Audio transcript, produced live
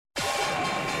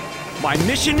My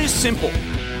mission is simple,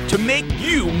 to make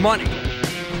you money.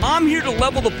 I'm here to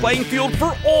level the playing field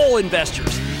for all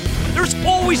investors. There's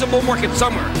always a bull market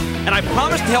somewhere, and I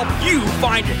promise to help you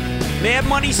find it. Mad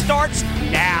Money starts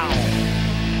now.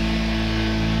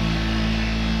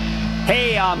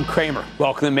 Hey, I'm Cramer.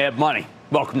 Welcome to Mad Money.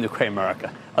 Welcome to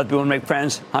Cramerica. Other people want to make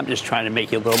friends? I'm just trying to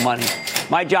make you a little money.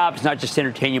 My job is not just to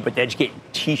entertain you, but to educate and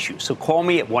teach you. So call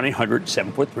me at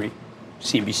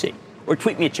 1-800-743-CNBC or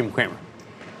tweet me at Jim Cramer.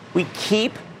 We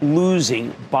keep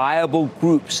losing viable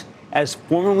groups as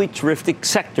formerly terrific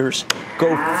sectors go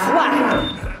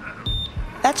flat.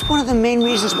 That's one of the main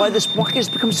reasons why this market has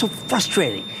become so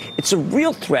frustrating. It's a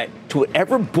real threat to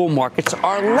whatever bull markets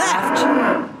are left.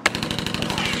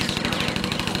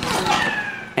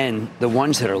 And the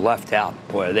ones that are left out,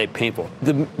 boy, are they painful.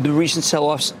 The recent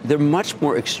sell-offs, they're much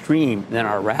more extreme than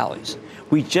our rallies.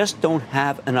 We just don't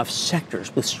have enough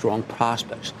sectors with strong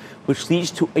prospects, which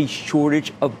leads to a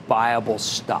shortage of viable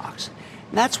stocks.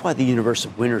 And that's why the universe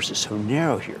of winners is so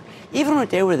narrow here. Even on a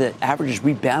day where the averages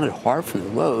rebounded hard from the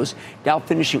lows, Dow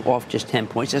finishing off just 10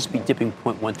 points, S&P dipping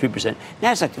 0.13%,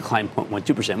 NASDAQ declined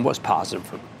 0.12%, and was positive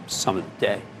for some of the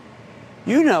day.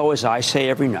 You know, as I say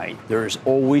every night, there is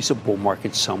always a bull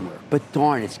market somewhere. But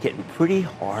darn, it's getting pretty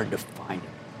hard to find it.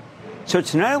 So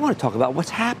tonight I want to talk about what's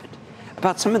happened,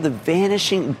 about some of the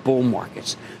vanishing bull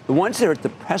markets, the ones that are at the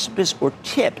precipice or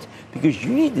tipped, because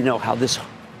you need to know how this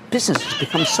business has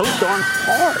become so darn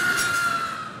hard.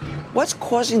 What's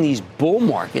causing these bull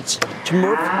markets to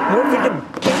morph into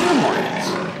bear markets?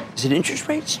 Is it interest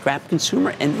rates, strapped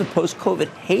consumer, end of the post-COVID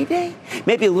heyday?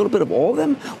 Maybe a little bit of all of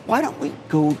them? Why don't we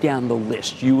go down the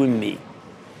list, you and me?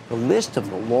 The list of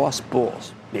the lost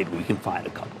bulls. Maybe we can find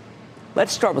a couple.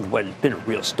 Let's start with what has been a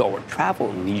real stalwart, travel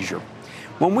and leisure.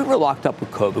 When we were locked up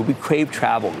with COVID, we craved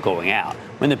travel and going out.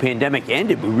 When the pandemic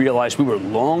ended, we realized we were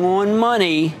long on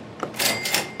money,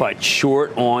 but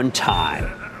short on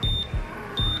time.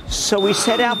 So we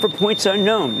set out for points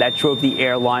unknown. That drove the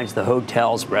airlines, the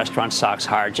hotels, restaurant stocks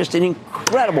higher. Just an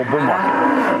incredible bull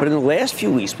market. But in the last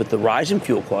few weeks, with the rise in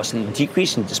fuel costs and the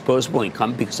decrease in disposable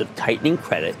income because of tightening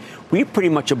credit, we pretty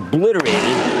much obliterated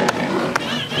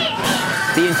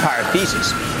the entire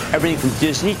thesis. Everything from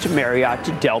Disney to Marriott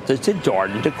to Delta to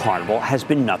Darden to Carnival has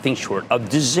been nothing short of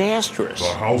disastrous.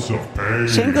 The House of Pain.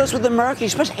 Same goes with American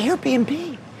Express,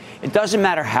 Airbnb. It doesn't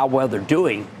matter how well they're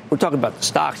doing. We're talking about the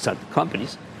stocks, not the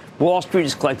companies. Wall Street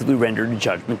has collectively rendered a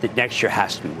judgment that next year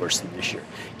has to be worse than this year.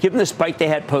 Given the spike they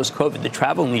had post-COVID, the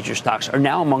travel and leisure stocks are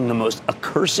now among the most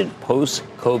accursed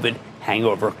post-COVID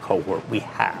hangover cohort we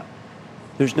have.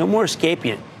 There's no more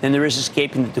escaping it than there is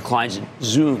escaping the declines in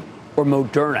Zoom or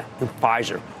Moderna and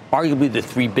Pfizer, arguably the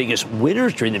three biggest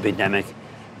winners during the pandemic,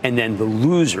 and then the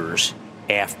losers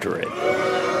after it.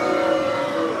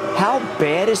 How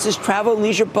bad is this travel and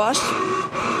leisure bust?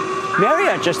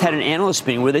 Marriott just had an analyst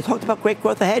meeting where they talked about great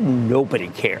growth ahead and nobody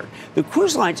cared. The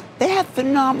cruise lines, they have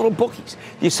phenomenal bookings.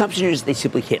 The assumption is they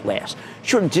simply can't last.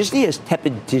 Sure, Disney has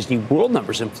tepid Disney World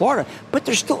numbers in Florida, but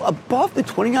they're still above the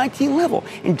 2019 level.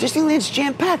 And Disneyland's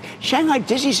jam-packed. Shanghai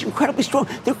Disney's incredibly strong.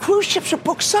 Their cruise ships are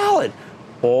booked solid.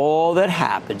 All that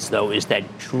happens, though, is that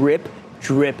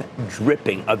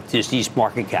dripping of Disney's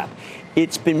market cap.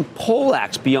 It's been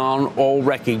poleaxed beyond all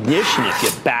recognition if you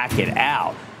back it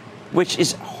out, which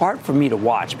is hard for me to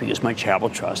watch because my travel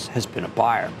trust has been a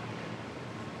buyer.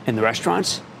 And the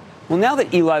restaurants? Well, now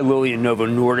that Eli Lilly and Novo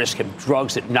Nordisk have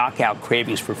drugs that knock out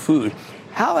cravings for food,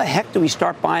 how the heck do we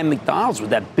start buying McDonald's with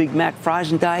that Big Mac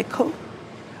fries and Diet Coke?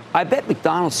 I bet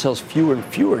McDonald's sells fewer and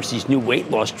fewer as these new weight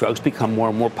loss drugs become more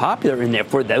and more popular, and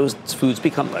therefore those foods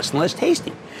become less and less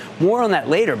tasty. More on that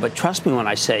later, but trust me when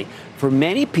I say, for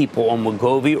many people on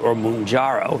Wegovy or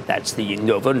Mounjaro, that's the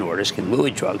Novo Nordisk and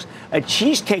Lilly drugs, a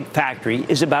Cheesecake Factory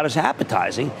is about as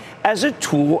appetizing as a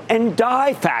tool and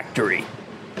die factory.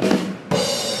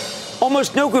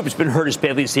 Almost no group has been hurt as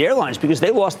badly as the airlines because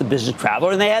they lost the business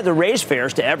traveler and they had to raise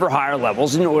fares to ever higher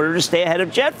levels in order to stay ahead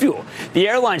of jet fuel. The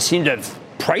airlines seem to have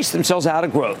priced themselves out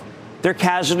of growth. They're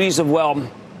casualties of, well,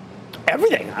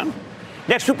 everything. Huh?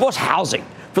 Next group was housing.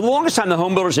 For the longest time, the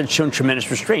home builders had shown tremendous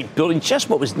restraint, building just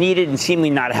what was needed and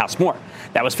seemingly not a house more.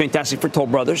 That was fantastic for Toll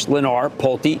Brothers, Lennar,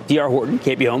 Pulte, D.R. Horton,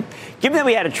 KB Home. Given that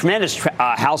we had a tremendous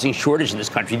housing shortage in this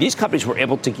country, these companies were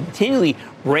able to continually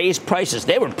raise prices.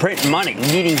 They were printing money,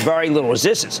 needing very little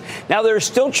resistance. Now, there is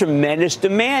still tremendous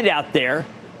demand out there,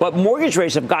 But mortgage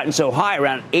rates have gotten so high,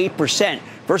 around 8%,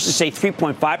 versus, say,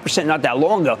 3.5% not that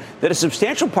long ago, that a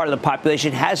substantial part of the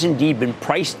population has indeed been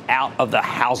priced out of the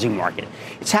housing market.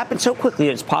 It's happened so quickly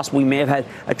that it's possible we may have had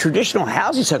a traditional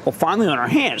housing cycle finally on our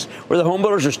hands, where the home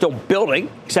builders are still building,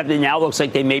 except it now looks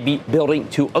like they may be building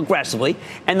too aggressively,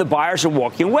 and the buyers are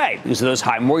walking away because of those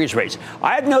high mortgage rates.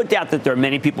 I have no doubt that there are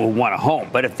many people who want a home,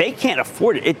 but if they can't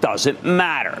afford it, it doesn't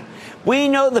matter. We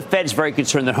know the Fed's very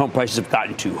concerned that home prices have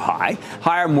gotten too high.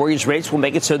 Higher mortgage rates will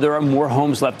make it so there are more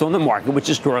homes left on the market, which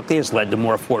historically has led to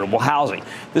more affordable housing.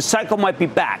 The cycle might be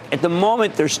back. At the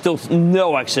moment, there's still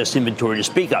no excess inventory to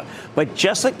speak of. But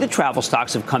just like the travel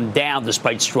stocks have come down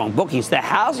despite strong bookings, the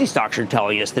housing stocks are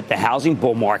telling us that the housing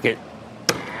bull market,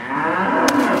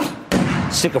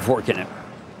 stick a fork in it.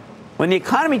 When the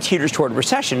economy teeters toward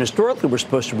recession, historically, we're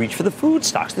supposed to reach for the food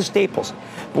stocks, the staples.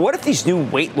 But what if these new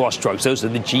weight loss drugs, those are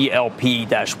the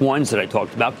GLP-1s that I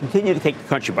talked about, continue to take the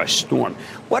country by storm?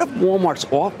 What if Walmart's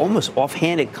almost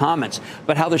offhanded comments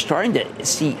about how they're starting to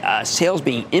see sales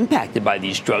being impacted by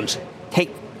these drugs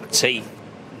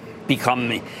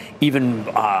become even,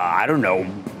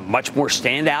 much more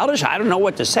standoutish? I don't know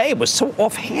what to say. It was so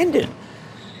offhanded.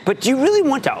 But do you really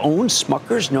want to own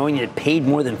Smucker's knowing it paid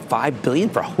more than $5 billion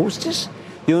for Hostess?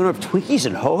 The owner of Twinkies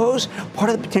and Ho-Ho's,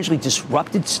 part of the potentially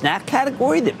disrupted snack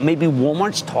category that maybe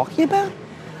Walmart's talking about?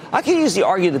 I can easily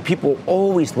argue that people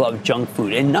always love junk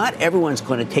food, and not everyone's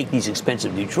going to take these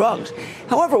expensive new drugs.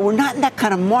 However, we're not in that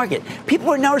kind of market. People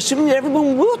are now assuming that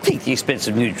everyone will take the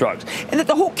expensive new drugs, and that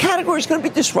the whole category is going to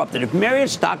be disrupted. If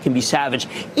Marriott's stock can be savaged,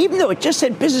 even though it just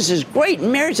said business is great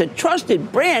and Marriott's a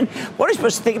trusted brand, what are you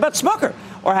supposed to think about Smucker?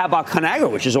 Or how about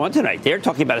Conagra, which is on tonight? They're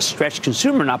talking about a stretched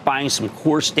consumer not buying some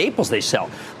core staples they sell.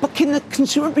 But can the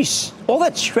consumer be all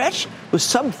that stretched with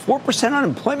sub 4%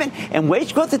 unemployment and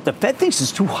wage growth that the Fed thinks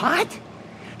is too hot?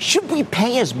 Should we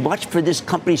pay as much for this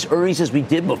company's earnings as we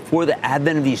did before the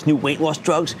advent of these new weight loss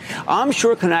drugs? I'm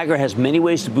sure Conagra has many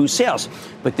ways to boost sales,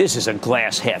 but this is a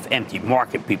glass half empty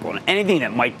market, people, and anything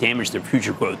that might damage their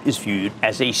future growth is viewed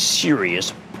as a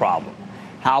serious problem.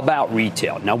 How about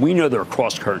retail? Now, we know there are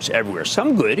cross currents everywhere.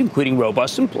 Some good, including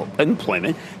robust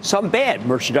employment. Some bad,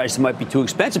 merchandise that might be too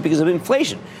expensive because of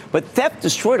inflation. But theft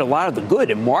destroyed a lot of the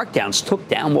good, and markdowns took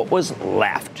down what was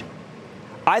left.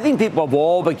 I think people have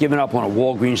all but given up on a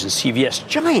Walgreens and CVS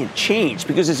giant chains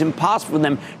because it's impossible for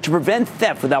them to prevent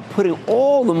theft without putting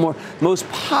all the most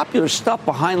popular stuff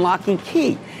behind lock and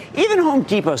key. Even Home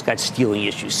Depot's got stealing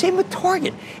issues. Same with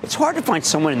Target. It's hard to find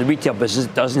someone in the retail business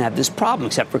that doesn't have this problem,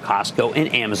 except for Costco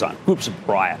and Amazon, groups of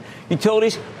pariah.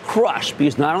 Utilities crushed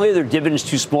because not only are their dividends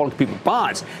too small to compete with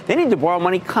bonds, they need to borrow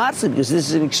money constantly because this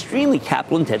is an extremely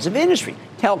capital-intensive industry.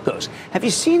 Telcos. Have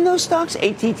you seen those stocks?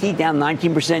 AT&T down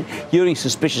 19%, yielding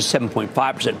suspicious 7.5%.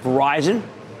 Verizon,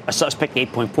 a suspect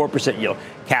 8.4% yield.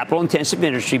 Capital-intensive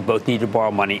industry, both need to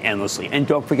borrow money endlessly. And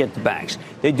don't forget the banks.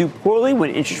 They do poorly when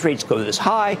interest rates go this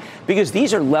high because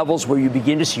these are levels where you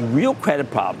begin to see real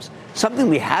credit problems, something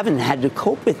we haven't had to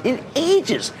cope with in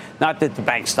ages. Not that the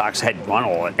bank stocks had run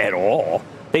at all.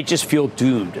 They just feel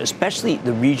doomed, especially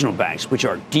the regional banks, which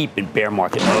are deep in bear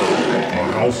market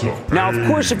mode. Now, of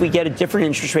course, if we get a different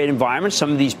interest rate environment,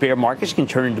 some of these bear markets can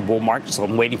turn into bull markets. So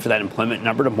I'm waiting for that employment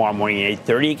number tomorrow morning at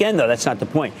 8:30 again, though that's not the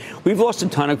point. We've lost a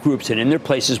ton of groups, and in their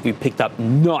places, we've picked up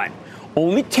none.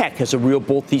 Only tech has a real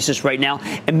bull thesis right now,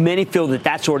 and many feel that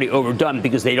that's already overdone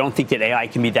because they don't think that AI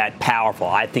can be that powerful.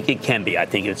 I think it can be. I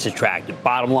think it's attractive.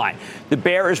 Bottom line, the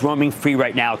bear is roaming free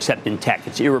right now except in tech.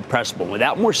 It's irrepressible.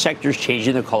 Without more sectors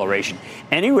changing their coloration,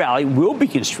 any rally will be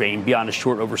constrained beyond a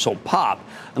short oversold pop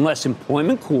unless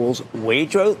employment cools,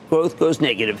 wage growth goes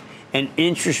negative, and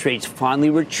interest rates finally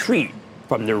retreat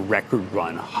from their record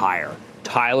run higher.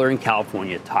 Tyler in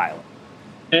California. Tyler.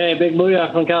 Hey, Big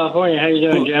Booyah from California. How you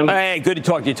doing, Jim? Hey, good to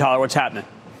talk to you, Tyler. What's happening?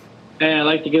 Hey, I'd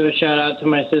like to give a shout-out to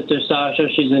my sister, Sasha.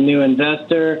 She's a new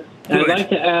investor. And I'd like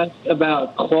to ask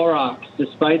about Clorox.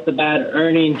 Despite the bad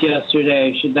earnings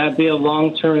yesterday, should that be a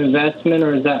long-term investment,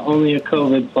 or is that only a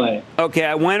COVID play? Okay,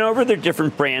 I went over their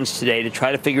different brands today to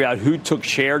try to figure out who took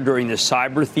share during the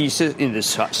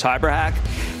cyber hack.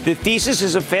 The thesis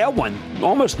is a failed one.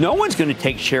 Almost no one's going to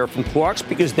take share from Clorox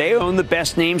because they own the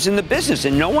best names in the business,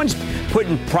 and no one's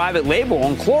putting private label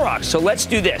on Clorox. So let's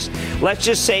do this. Let's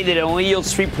just say that it only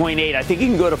yields 3.8. I think you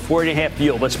can go to 4.5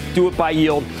 yield. Let's do it by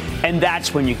yield. And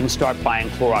that's when you can start buying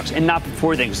Clorox, and not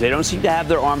before then, because they don't seem to have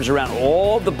their arms around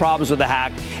all the problems with the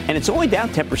hack, and it's only down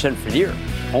 10% for the year,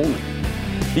 only.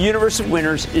 The universe of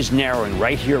winners is narrowing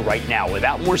right here, right now.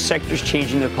 Without more sectors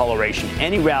changing their coloration,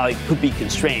 any rally could be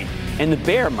constrained, and the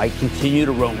bear might continue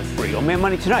to roam free. On Man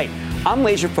Money tonight, I'm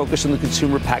laser focused on the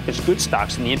consumer packaged goods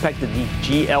stocks and the impact of the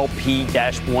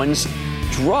GLP-1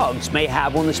 drugs may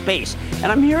have on the space.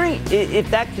 And I'm hearing if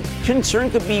that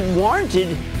concern could be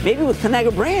warranted, maybe with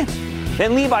Conagra Brands.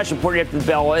 Then Levi's reported after the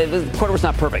bell, the quarter was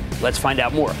not perfect. Let's find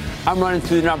out more. I'm running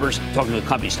through the numbers, talking to the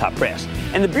company's top brass.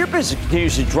 And the beer business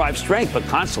continues to drive strength, but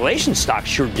Constellation stock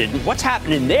sure didn't. What's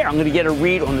happening there? I'm going to get a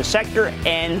read on the sector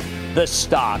and the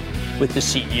stock with the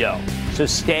CEO. So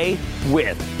stay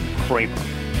with Cramer.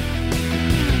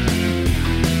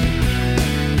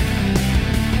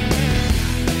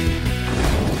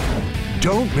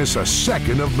 Don't miss a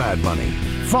second of Mad Money.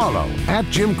 Follow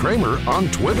 @Jim Cramer on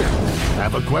Twitter.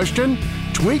 Have a question?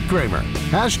 Tweet Cramer.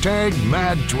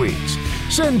 #MadTweets.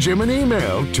 Send Jim an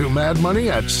email to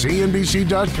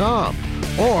madmoney@cnbc.com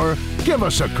or give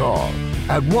us a call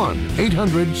at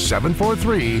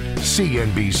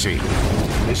 1-800-743-CNBC.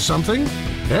 Miss something?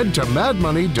 Head to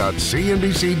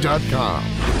madmoney.cnbc.com.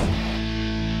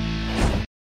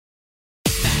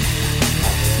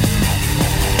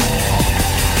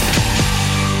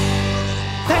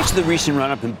 Thanks to the recent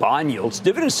run-up in bond yields,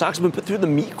 dividend stocks have been put through the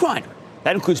meat grinder.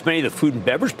 That includes many of the food and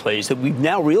beverage plays that we've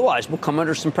now realized will come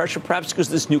under some pressure, perhaps because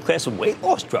of this new class of weight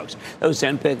loss drugs. That was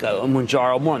Ozempic,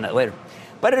 Mounjaro, more on that later.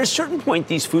 But at a certain point,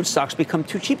 these food stocks become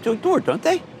too cheap to ignore, don't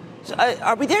they? So,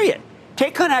 are we there yet?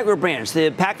 Take Conagra Brands,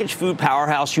 the packaged food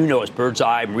powerhouse you know as Bird's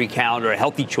Eye, Marie Callender's,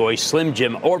 Healthy Choice, Slim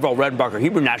Jim, Orville Redenbacher,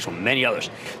 Hebrew National, and many others.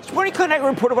 This morning, Conagra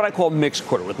reported what I call a mixed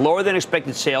quarter, with lower than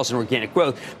expected sales and organic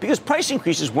growth because price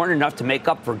increases weren't enough to make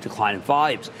up for a decline in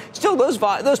volumes. Still, those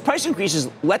price increases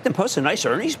let them post a nice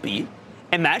earnings beat.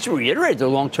 And management reiterated their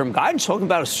long-term guidance, talking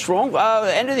about a strong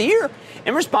end of the year.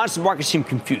 In response, the market seemed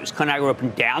confused. Conagra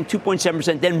opened down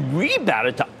 2.7%, then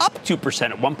rebounded to up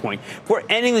 2% at one point, before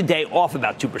ending the day off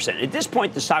about 2%. At this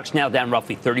point, the stock's now down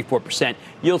roughly 34%.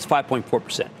 Yields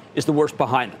 5.4%. Is the worst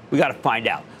behind them? We got to find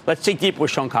out. Let's take deep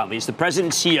with Sean Conley. He's the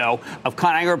president and CEO of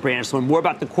Conagra Brands. To learn more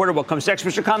about the quarter, what comes next.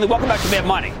 Mr. Conley, welcome back to Mad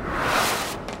Money.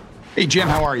 Hey, Jim,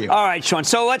 how are you? All right, Sean.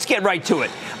 So let's get right to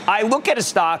it. I look at a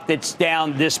stock that's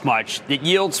down this much, that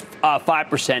yields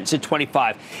 5%, it's at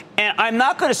 25. And I'm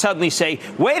not going to suddenly say,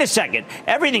 wait a second,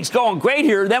 everything's going great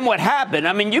here, then what happened?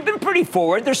 I mean, you've been pretty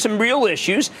forward. There's some real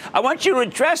issues. I want you to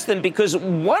address them because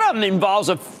one of them involves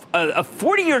a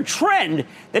 40-year trend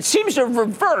that seems to have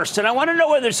reversed. And I want to know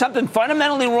whether there's something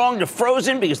fundamentally wrong to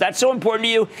Frozen, because that's so important to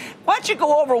you. Why don't you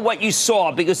go over what you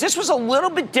saw? Because this was a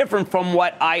little bit different from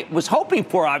what I was hoping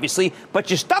for, obviously, but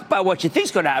you're stuck by what you think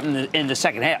is going to happen in the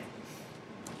second half.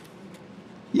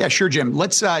 Yeah, sure, Jim.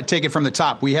 Let's take it from the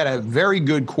top. We had a very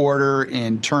good quarter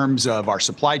in terms of our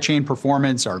supply chain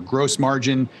performance, our gross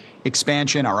margin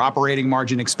expansion, our operating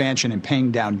margin expansion, and paying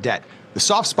down debt. The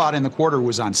soft spot in the quarter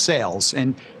was on sales.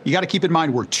 And you got to keep in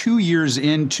mind, we're 2 years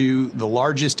into the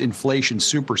largest inflation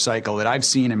super cycle that I've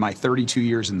seen in my 32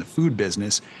 years in the food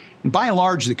business. And by and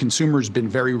large, the consumer's been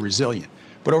very resilient.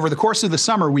 But over the course of the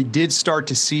summer, we did start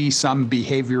to see some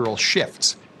behavioral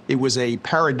shifts. It was a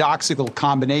paradoxical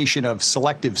combination of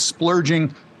selective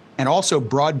splurging and also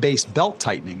broad-based belt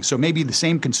tightening. So maybe the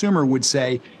same consumer would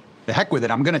say, the heck with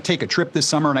it, I'm going to take a trip this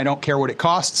summer and I don't care what it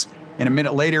costs. And a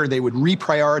minute later, they would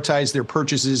reprioritize their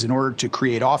purchases in order to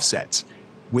create offsets.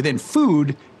 Within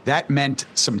food, that meant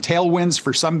some tailwinds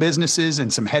for some businesses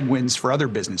and some headwinds for other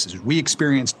businesses. We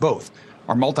experienced both.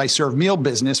 Our multi-serve meal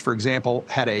business, for example,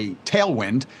 had a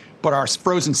tailwind, but our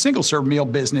frozen single-serve meal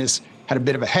business had a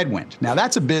bit of a headwind. Now,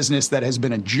 that's a business that has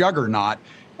been a juggernaut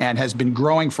and has been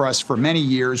growing for us for many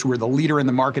years. We're the leader in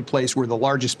the marketplace. We're the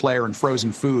largest player in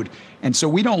frozen food. And so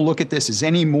we don't look at this as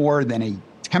any more than a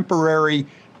temporary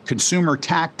consumer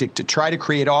tactic to try to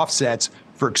create offsets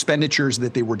for expenditures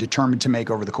that they were determined to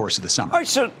make over the course of the summer. All right,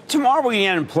 so tomorrow we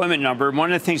get an unemployment number.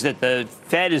 One of the things that the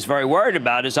Fed is very worried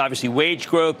about is obviously wage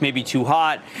growth, maybe too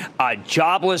hot,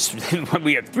 jobless.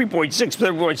 We have 3.6%,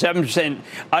 3.7%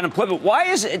 unemployment.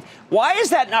 Why is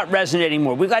that not resonating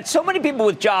more? We've got so many people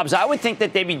with jobs. I would think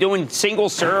that they'd be doing single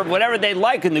serve, whatever they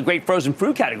like in the great frozen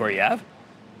food category you have.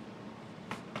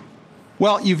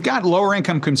 Well, you've got lower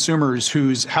income consumers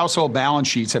whose household balance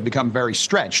sheets have become very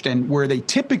stretched, and where they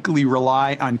typically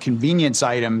rely on convenience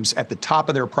items at the top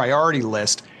of their priority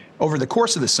list. Over the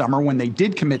course of the summer, when they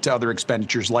did commit to other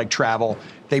expenditures like travel,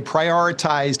 they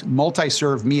prioritized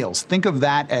multi-serve meals. Think of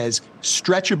that as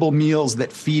stretchable meals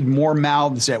that feed more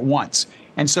mouths at once.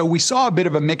 And so we saw a bit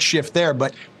of a mix shift there.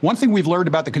 But one thing we've learned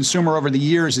about the consumer over the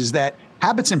years is that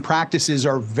habits and practices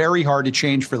are very hard to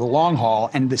change for the long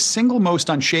haul. And the single most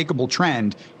unshakable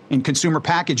trend in consumer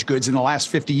packaged goods in the last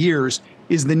 50 years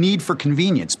is the need for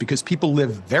convenience, because people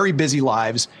live very busy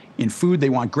lives. In food, they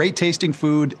want great tasting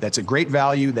food that's a great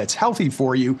value, that's healthy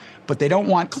for you, but they don't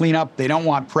want cleanup, they don't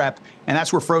want prep, and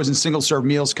that's where frozen single-serve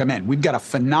meals come in. We've got a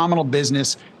phenomenal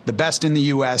business, the best in the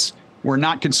U.S., We're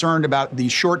not concerned about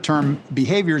these short-term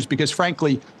behaviors because,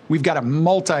 frankly, we've got a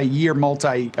multi-year,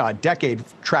 multi-decade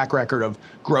track record of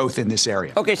growth in this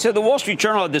area. Okay, so the Wall Street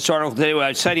Journal had this article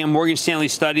today citing a Morgan Stanley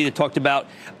study that talked about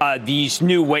these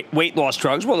new weight loss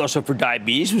drugs, well, also for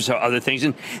diabetes and so other things.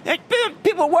 And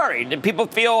people are worried. People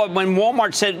feel when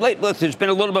Walmart said, look, there's been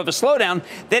a little bit of a slowdown,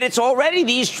 that it's already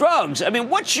these drugs. I mean,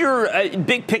 what's your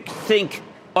big picture think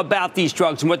about these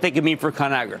drugs and what they could mean for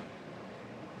ConAgra?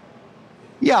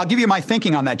 Yeah, I'll give you my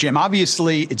thinking on that, Jim.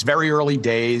 Obviously, it's very early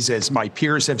days. As my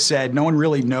peers have said, no one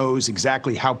really knows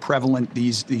exactly how prevalent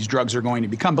these drugs are going to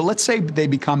become. But let's say they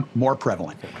become more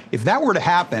prevalent. If that were to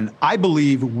happen, I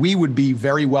believe we would be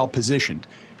very well positioned.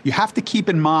 You have to keep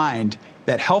in mind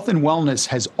that health and wellness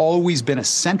has always been a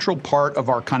central part of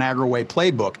our ConAgra Way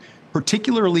playbook,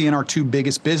 particularly in our two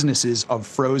biggest businesses of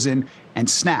frozen and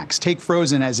snacks. Take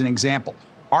frozen as an example.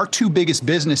 Our two biggest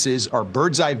businesses are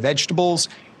Bird's Eye Vegetables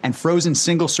and frozen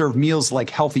single-serve meals like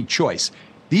Healthy Choice.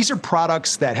 These are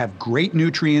products that have great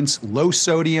nutrients, low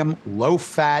sodium, low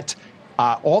fat.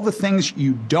 All the things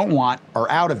you don't want are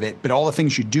out of it, but all the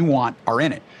things you do want are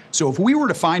in it. So if we were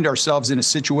to find ourselves in a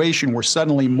situation where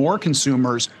suddenly more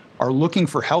consumers are looking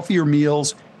for healthier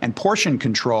meals and portion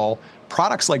control,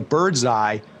 products like Bird's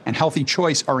Eye and Healthy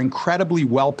Choice are incredibly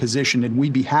well positioned, and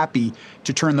we'd be happy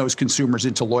to turn those consumers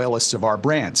into loyalists of our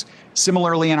brands.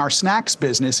 Similarly, in our snacks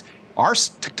business, our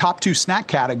top two snack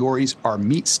categories are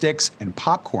meat sticks and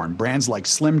popcorn, brands like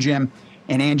Slim Jim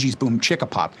and Angie's Boom Chicka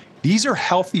Pop. These are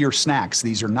healthier snacks.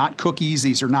 These are not cookies.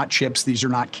 These are not chips. These are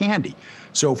not candy.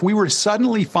 So if we were to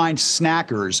suddenly find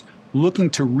snackers looking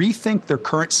to rethink their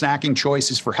current snacking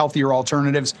choices for healthier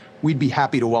alternatives, we'd be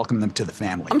happy to welcome them to the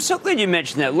family. I'm so glad you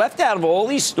mentioned that. Left out of all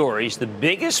these stories, the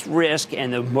biggest risk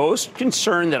and the most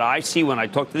concern that I see when I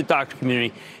talk to the doctor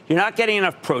community, you're not getting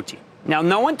enough protein. Now,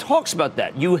 no one talks about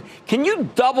that. Can you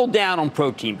double down on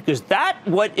protein? Because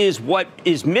what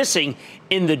is missing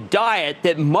in the diet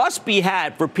that must be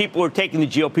had for people who are taking the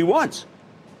GLP-1s.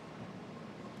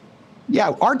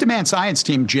 Yeah, our demand science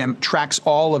team, Jim, tracks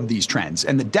all of these trends.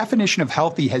 And the definition of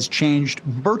healthy has changed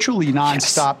virtually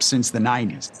nonstop since the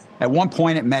 90s. At one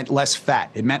point, it meant less fat.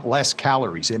 It meant less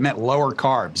calories. It meant lower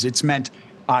carbs. It's meant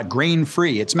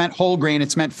grain-free. It's meant whole grain.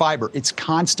 It's meant fiber. It's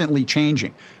constantly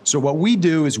changing. So what we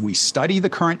do is we study the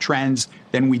current trends,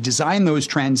 then we design those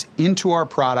trends into our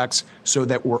products so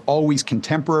that we're always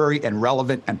contemporary and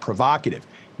relevant and provocative.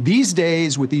 These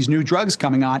days, with these new drugs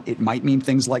coming on, it might mean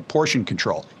things like portion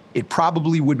control. It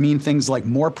probably would mean things like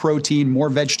more protein, more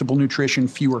vegetable nutrition,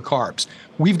 fewer carbs.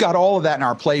 We've got all of that in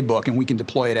our playbook, and we can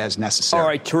deploy it as necessary. All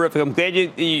right, terrific. I'm glad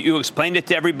you explained it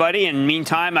to everybody. And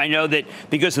meantime, I know that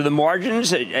because of the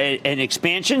margins and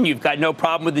expansion, you've got no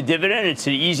problem with the dividend. It's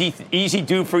an easy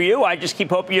do for you. I just keep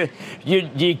hoping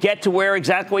you get to where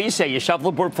exactly what you say. You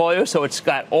shuffle the portfolio so it's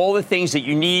got all the things that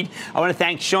you need. I want to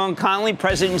thank Sean Connolly,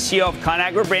 President and CEO of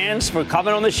ConAgra Brands, for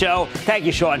coming on the show. Thank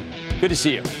you, Sean. Good to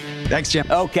see you. Thanks, Jim.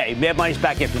 Okay, Mad Money's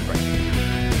back after the break.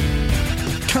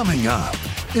 Coming up,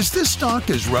 is this stock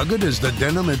as rugged as the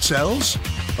denim it sells?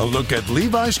 A look at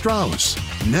Levi Strauss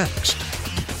next.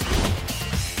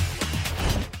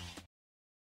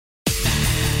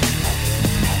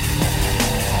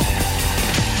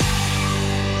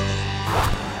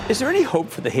 Is there any hope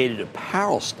for the hated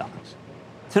apparel stocks?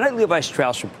 Tonight, Levi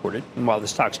Strauss reported, and while the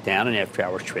stock's down and after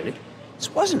hours traded,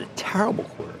 this wasn't a terrible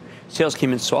quarter. Sales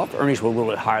came in soft. Earnings were a little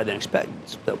bit higher than expected.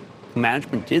 So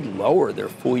management did lower their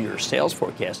full-year sales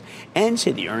forecast and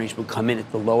said the earnings would come in at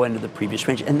the low end of the previous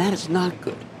range, and that is not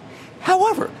good.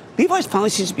 However, Levi's finally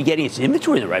seems to be getting its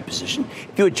inventory in the right position.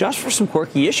 If you adjust for some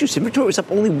quirky issues, inventory was up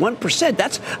only 1%.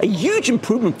 That's a huge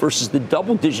improvement versus the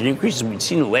double-digit increases we've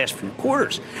seen in the last few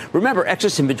quarters. Remember,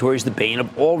 excess inventory is the bane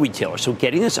of all retailers, so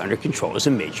getting this under control is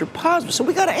a major positive. So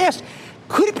we got to ask,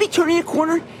 could it be turning a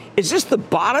corner? Is this the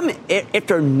bottom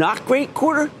after a not great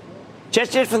quarter?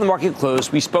 Just after the market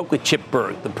closed, we spoke with Chip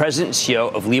Bergh, the president and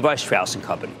CEO of Levi Strauss &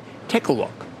 Company. Take a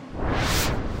look.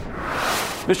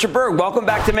 Mr. Bergh, welcome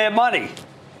back to Mad Money.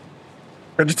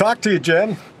 Good to talk to you,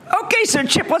 Jim. Okay, so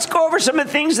Chip, let's go over some of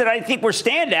the things that I think were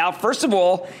standout. First of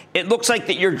all, it looks like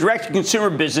that your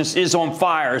direct-to-consumer business is on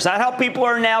fire. Is that how people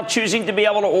are now choosing to be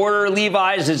able to order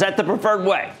Levi's? Is that the preferred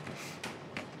way?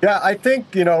 Yeah, I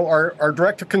think, our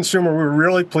direct-to-consumer, we were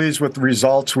really pleased with the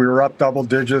results. We were up double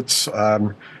digits,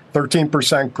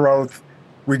 13% growth.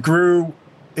 We grew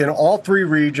in all three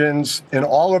regions in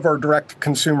all of our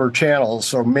direct-to-consumer channels,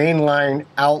 so mainline,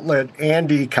 outlet,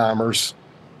 and e-commerce.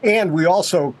 And we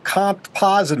also comped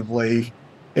positively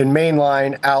in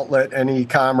mainline, outlet, and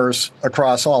e-commerce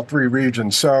across all three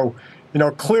regions. So,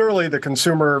 clearly the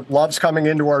consumer loves coming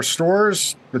into our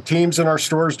stores. The teams in our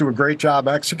stores do a great job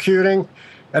executing.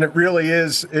 And it really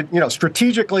is,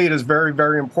 strategically, it is very,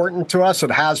 very important to us.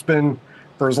 It has been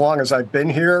for as long as I've been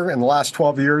here. In the last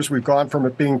 12 years, we've gone from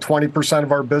it being 20%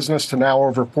 of our business to now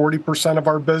over 40% of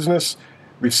our business.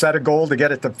 We've set a goal to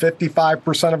get it to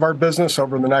 55% of our business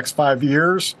over the next 5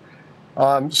 years.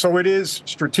 So it is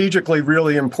strategically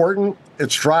really important.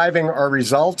 It's driving our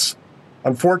results.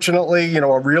 Unfortunately,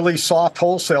 a really soft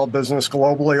wholesale business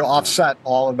globally offset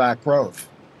all of that growth.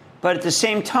 But at the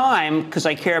same time, because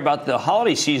I care about the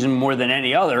holiday season more than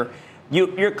any other,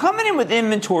 you're coming in with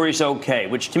inventories okay,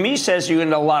 which to me says you're going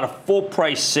to get a lot of full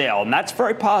price sale, and that's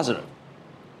very positive.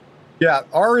 Yeah,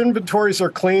 our inventories are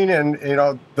clean,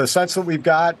 and the sense that we've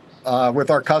got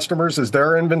with our customers is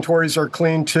their inventories are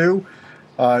clean too.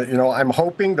 I'm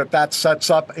hoping that sets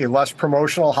up a less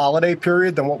promotional holiday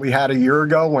period than what we had a year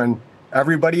ago when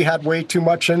everybody had way too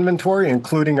much inventory,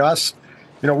 including us.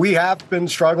 We have been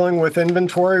struggling with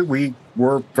inventory. We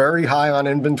were very high on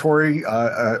inventory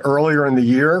earlier in the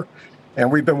year,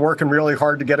 and we've been working really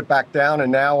hard to get it back down.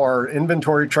 And now our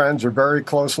inventory trends are very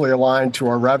closely aligned to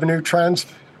our revenue trends.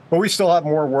 But we still have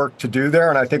more work to do there,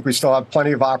 and I think we still have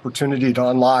plenty of opportunity to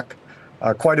unlock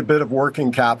quite a bit of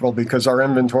working capital because our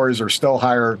inventories are still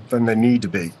higher than they need to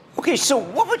be. Okay, so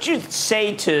what would you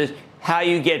say to how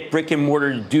you get brick and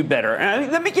mortar to do better?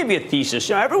 And let me give you a thesis.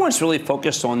 Everyone's really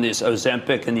focused on this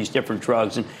Ozempic and these different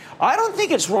drugs, and I don't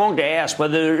think it's wrong to ask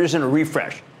whether there isn't a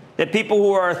refresh. That people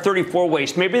who are 34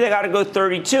 waist, maybe they got to go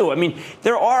 32. I mean,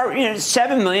 there are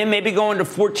 7 million, maybe going to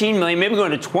 14 million, maybe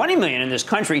going to 20 million in this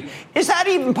country. Is that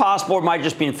even possible, or am I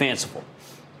just being fanciful?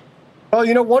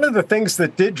 Well, one of the things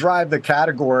that did drive the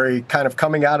category kind of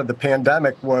coming out of the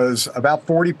pandemic was about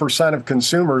 40% of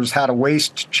consumers had a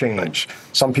waist change.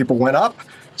 Some people went up,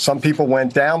 some people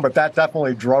went down, but that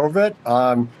definitely drove it.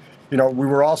 We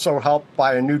were also helped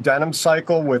by a new denim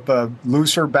cycle with a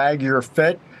looser, baggier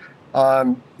fit.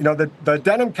 The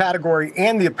denim category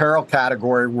and the apparel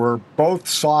category were both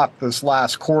soft this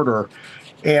last quarter.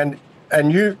 And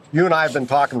you and I have been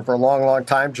talking for a long, long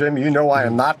time, Jim. I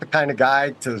am not the kind of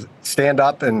guy to stand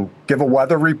up and give a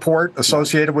weather report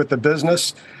associated with the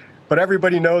business. But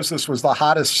everybody knows this was the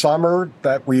hottest summer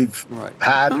that we've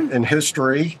had in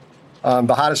history.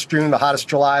 The hottest June, the hottest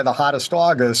July, the hottest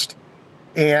August.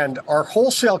 And our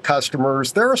wholesale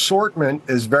customers, their assortment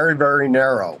is very, very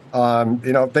narrow.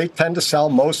 They tend to sell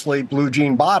mostly blue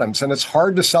jean bottoms. And it's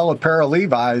hard to sell a pair of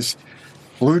Levi's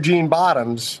blue jean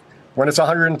bottoms when it's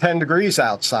 110 degrees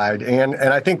outside. And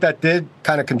I think that did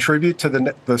kind of contribute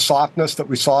to the softness that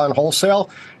we saw in wholesale.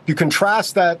 You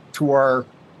contrast that to our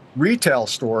retail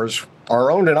stores,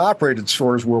 our owned and operated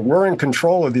stores, where we're in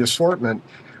control of the assortment.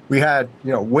 We had,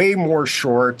 way more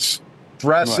shorts,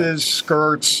 dresses,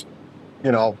 skirts,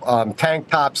 tank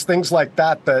tops, things like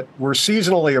that were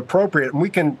seasonally appropriate, and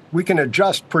we can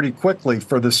adjust pretty quickly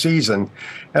for the season.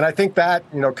 And I think that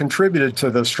contributed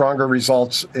to the stronger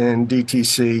results in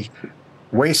DTC.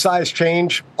 Waist size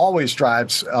change always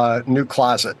drives new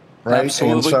closet, right?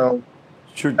 Absolutely. And so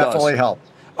sure definitely does. helped.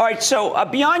 All right, so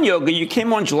Beyond Yoga, you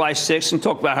came on July 6th and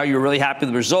talked about how you're really happy with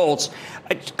the results.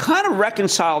 I kind of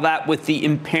reconcile that with the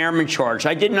impairment charge.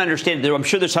 I didn't understand. I'm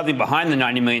sure there's something behind the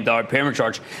 $90 million impairment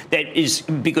charge that is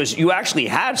because you actually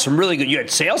had some really good, you had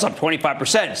sales up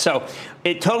 25%. So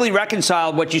it totally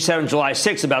reconciled what you said on July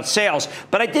 6th about sales,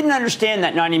 but I didn't understand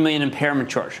that $90 million impairment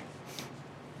charge.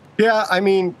 Yeah, I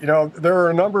mean, there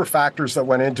are a number of factors that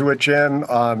went into it, Jim.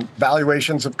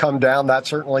 Valuations have come down. That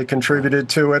certainly contributed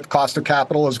to it. Cost of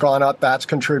capital has gone up. That's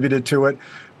contributed to it.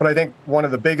 But I think one of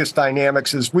the biggest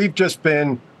dynamics is we've just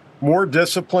been more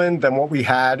disciplined than what we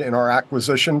had in our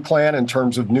acquisition plan in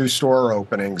terms of new store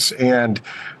openings. And,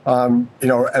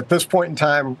 at this point in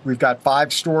time, we've got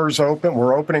 5 stores open.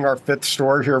 We're opening our 5th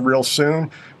store here real soon.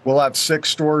 We'll have 6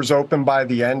 stores open by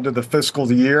the end of the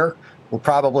fiscal year. We'll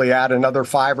probably add another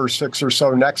 5 or 6 or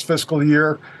so next fiscal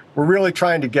year. We're really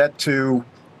trying to get to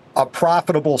a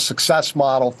profitable success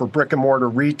model for brick and mortar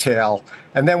retail.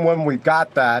 And then when we've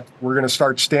got that, we're going to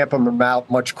start stamping them out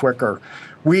much quicker.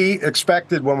 We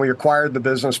expected when we acquired the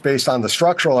business, based on the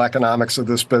structural economics of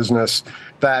this business,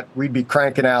 that we'd be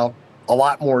cranking out a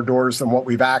lot more doors than what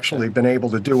we've actually been able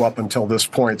to do up until this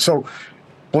point. So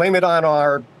blame it on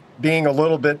our being a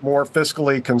little bit more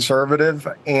fiscally conservative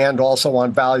and also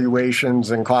on valuations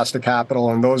and cost of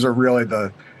capital. And those are really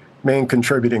the main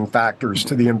contributing factors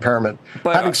to the impairment.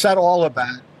 But having said all of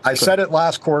that, I said it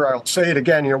last quarter, I'll say it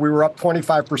again, we were up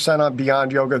 25% on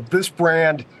Beyond Yoga. This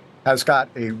brand has got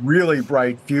a really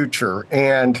bright future.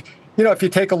 And, if you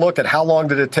take a look at how long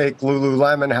did it take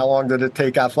Lululemon, how long did it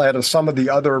take Athleta, some of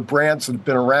the other brands that have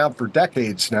been around for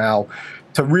decades now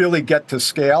to really get to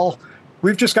scale,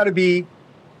 we've just got to be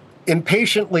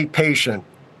impatiently patient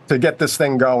to get this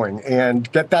thing going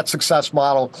and get that success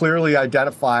model clearly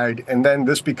identified. And then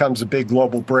this becomes a big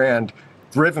global brand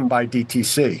driven by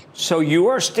DTC. So you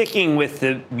are sticking with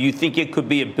you think it could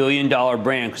be $1 billion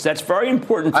brand, because that's very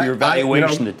important for your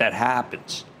valuation that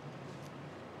happens.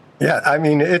 Yeah, I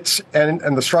mean,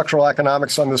 and the structural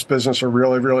economics on this business are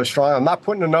really, really strong. I'm not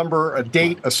putting a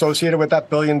date associated with that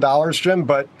 $1 billion, Jim,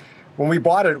 but when we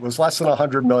bought it, it was less than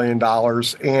 $100 million.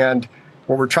 And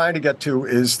what we're trying to get to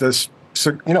is this,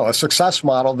 a success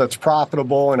model that's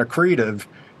profitable and accretive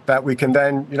that we can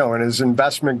then, and is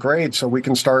investment grade, so we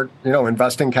can start,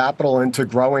 investing capital into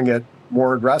growing it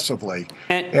more aggressively.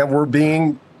 And we're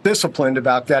being disciplined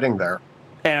about getting there.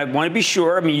 And I want to be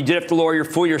sure, you did have to lower your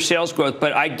full-year sales growth,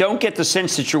 but I don't get the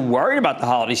sense that you're worried about the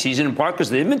holiday season, in part because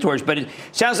of the inventories. But it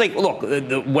sounds like, look,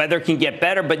 the weather can get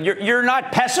better, but you're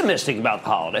not pessimistic about the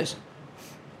holidays.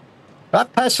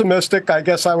 Not pessimistic, I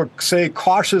guess I would say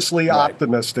cautiously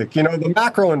optimistic. The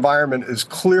macro environment is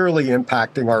clearly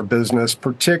impacting our business,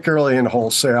 particularly in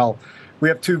wholesale. We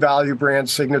have two value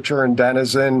brands, Signature and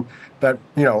Denizen, that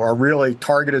are really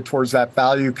targeted towards that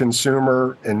value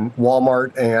consumer in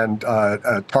Walmart and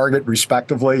Target,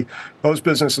 respectively. Those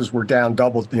businesses were down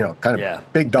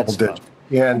big double digits.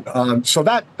 And so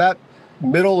that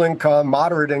middle income,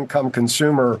 moderate income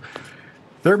consumer,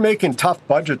 they're making tough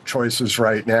budget choices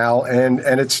right now, and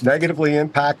it's negatively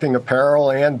impacting apparel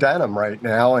and denim right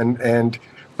now.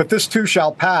 But this too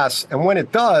shall pass. And when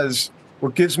it does,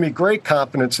 what gives me great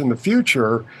confidence in the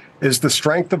future is the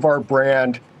strength of our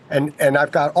brand. And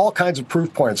I've got all kinds of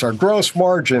proof points. Our gross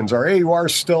margins, our AUR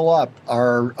is still up,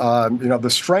 the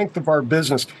strength of our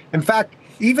business. In fact,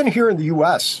 even here in the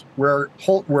U.S., where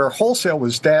wholesale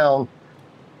was down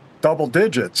double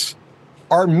digits,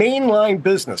 our mainline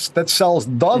business that sells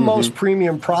the most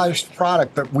premium priced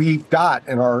product that we've got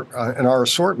in our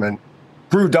assortment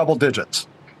grew double digits.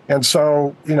 And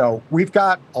so, we've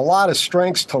got a lot of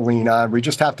strengths to lean on. We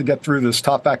just have to get through this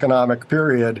tough economic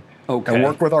period and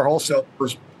work with our wholesale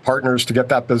partners to get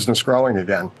that business growing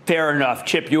again. Fair enough.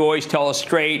 Chip, you always tell us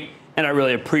straight, and I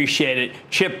really appreciate it.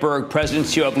 Chip Bergh, President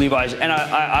and CEO of Levi's, and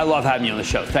I love having you on the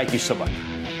show. Thank you so much.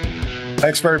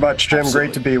 Thanks very much, Jim. Absolutely.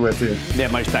 Great to be with you. Yeah,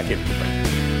 Mike's back in.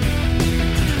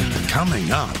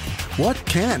 Coming up, what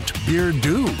can't beer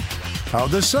do? How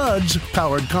the Suds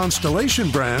powered Constellation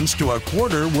Brands to a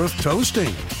quarter worth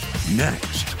toasting.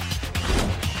 Next.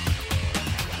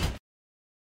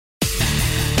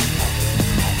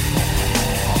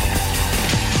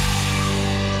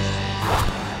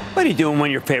 What are you doing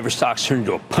when your favorite stocks turn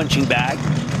into a punching bag?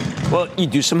 Well, you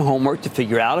do some homework to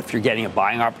figure out if you're getting a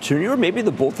buying opportunity or maybe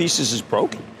the bull thesis is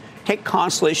broken. Take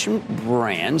Constellation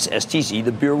Brands, STZ,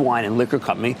 the beer, wine, and liquor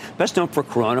company, best known for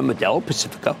Corona, Modelo,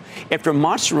 Pacifico. After a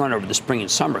monster run over the spring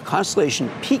and summer, Constellation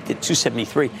peaked at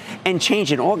 273 and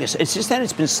changed in August. And since then,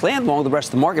 it's been slammed along the rest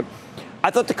of the market.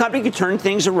 I thought the company could turn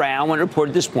things around when it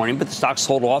reported this morning, but the stock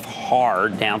sold off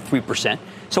hard, down 3%.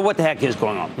 So what the heck is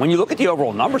going on? When you look at the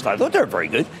overall numbers, I thought they were very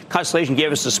good. Constellation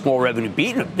gave us a small revenue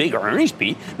beat and a bigger earnings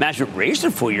beat. Management raised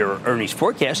their full-year earnings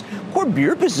forecast. Core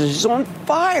beer business is on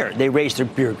fire. They raised their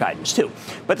beer guidance, too.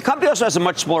 But the company also has a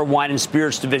much smaller wine and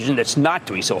spirits division that's not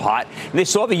doing so hot. And they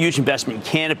still have a huge investment in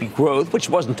Canopy Growth, which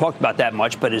wasn't talked about that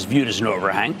much, but is viewed as an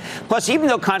overhang. Plus, even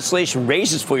though Constellation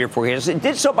raised its full-year forecast, it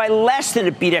did so by less than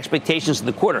it beat expectations in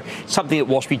the quarter, something that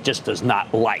Wall Street just does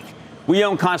not like. We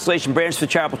own Constellation Brands for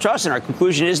the Charitable Trust, and our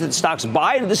conclusion is that the stock's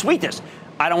buy into this weakness.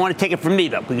 I don't want to take it from me,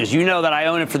 though, because you know that I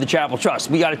own it for the Charitable Trust.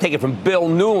 We got to take it from Bill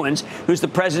Newlands, who's the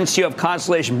president and CEO of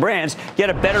Constellation Brands, get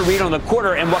a better read on the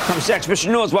quarter and what comes next.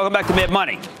 Mr. Newlands, welcome back to Mad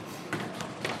Money.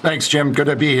 Thanks, Jim. Good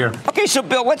to be here. Okay, so,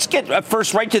 Bill, let's get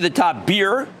first right to the top.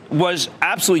 Beer was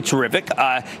absolutely terrific.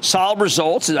 Solid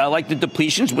results. I like the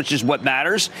depletions, which is what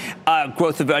matters.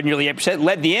 Growth of nearly 8%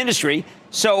 led the industry.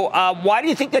 So why do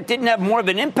you think that didn't have more of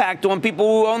an impact on people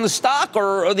who own the stock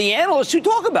or the analysts who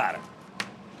talk about it?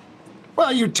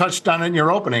 Well, you touched on it in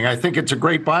your opening. I think it's a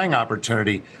great buying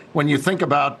opportunity. When you think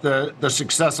about the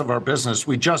success of our business,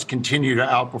 we just continue to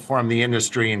outperform the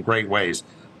industry in great ways.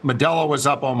 Modelo was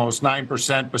up almost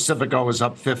 9%. Pacifico was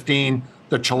up 15%.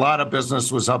 The Chelada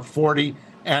business was up 40%.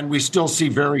 And we still see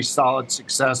very solid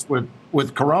success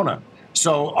with Corona.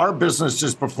 So our business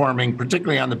is performing,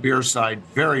 particularly on the beer side,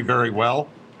 very, very well.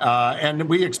 And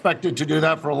we expect it to do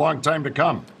that for a long time to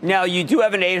come. Now, you do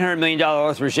have an $800 million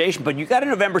authorization, but you got a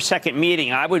November 2nd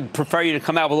meeting. I would prefer you to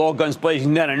come out with all guns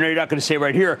blazing then. I know you're not going to say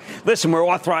right here, listen, we're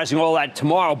authorizing all that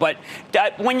tomorrow. But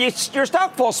when your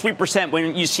stock falls 3%,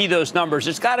 when you see those numbers,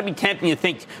 it's got to be tempting to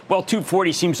think, well,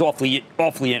 240 seems awfully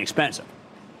inexpensive.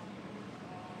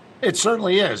 It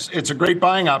certainly is. It's a great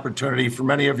buying opportunity for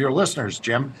many of your listeners,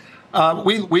 Jim.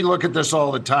 We look at this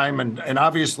all the time, and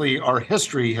obviously our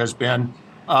history has been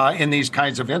in these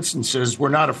kinds of instances, we're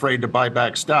not afraid to buy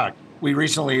back stock. We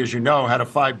recently, as you know, had a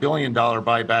 $5 billion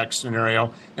buyback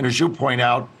scenario. And as you point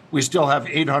out, we still have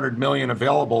 $800 million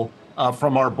available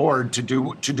from our board to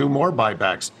do more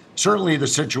buybacks. Certainly the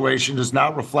situation is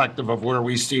not reflective of where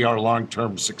we see our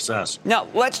long-term success. Now,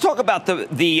 let's talk about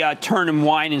the turn in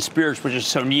wine and spirits, which is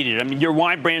so needed. I mean, your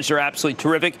wine brands are absolutely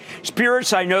terrific.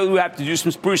 Spirits, I know you have to do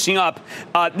some sprucing up.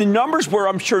 The numbers were,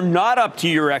 I'm sure, not up to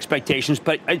your expectations,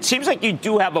 but it seems like you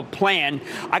do have a plan.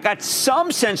 I got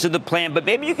some sense of the plan, but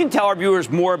maybe you can tell our viewers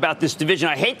more about this division.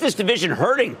 I hate this division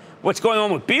hurting what's going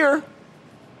on with beer.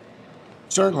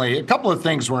 Certainly. A couple of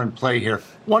things were in play here.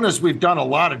 One is we've done a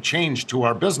lot of change to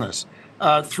our business.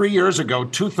 3 years ago,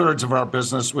 2/3 of our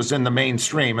business was in the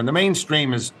mainstream, and the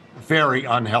mainstream is very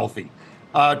unhealthy.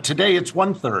 Today, it's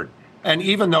 1/3. And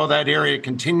even though that area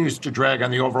continues to drag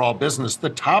on the overall business, the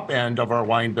top end of our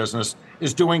wine business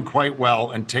is doing quite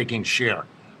well and taking share.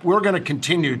 We're going to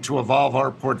continue to evolve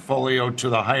our portfolio to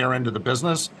the higher end of the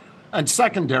business. And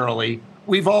secondarily,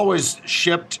 we've always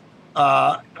shipped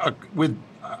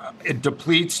it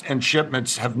depletes and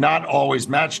shipments have not always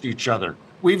matched each other.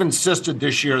 We've insisted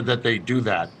this year that they do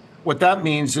that. What that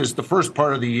means is the first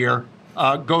part of the year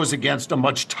goes against a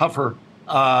much tougher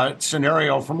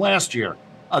scenario from last year.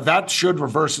 That should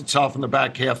reverse itself in the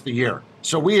back half of the year.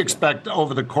 So we expect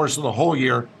over the course of the whole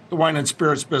year, the wine and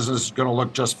spirits business is going to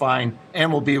look just fine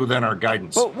and will be within our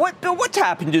guidance. But what's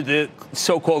happened to the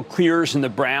so-called clears and the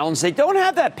browns? They don't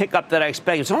have that pickup that I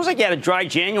expected. It's almost like you had a dry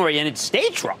January and it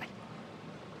stayed dry.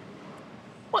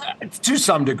 Well, to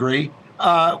some degree,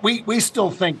 we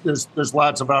still think there's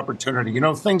lots of opportunity. You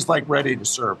know, things like ready to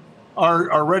serve.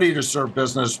 Our ready to serve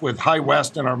business with High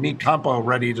West and our Mi Campo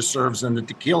ready to serves in the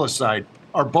tequila side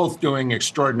are both doing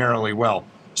extraordinarily well.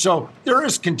 So there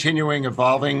is continuing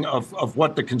evolving of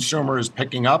what the consumer is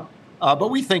picking up,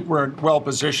 but we think we're well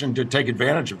positioned to take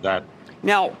advantage of that.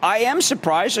 Now, I am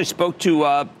surprised. I spoke to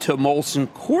Molson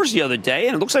Coors the other day,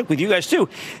 and it looks like with you guys too.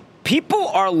 People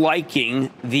are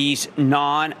liking these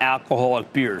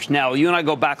non-alcoholic beers. Now, you and I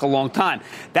go back a long time.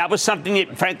 That was something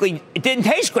that, frankly, it didn't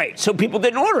taste great, so people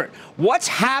didn't order it. What's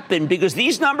happened? Because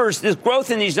these numbers, this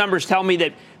growth in these numbers tell me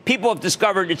that people have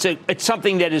discovered it's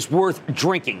something that is worth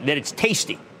drinking, that it's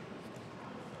tasty.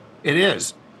 It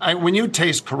is. When you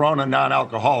taste Corona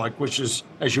non-alcoholic, which is,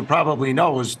 as you probably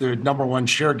know, is the number one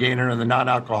share gainer in the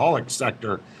non-alcoholic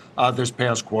sector this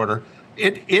past quarter,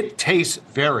 it tastes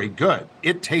very good.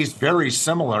 It tastes very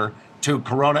similar to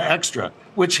Corona Extra,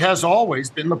 which has always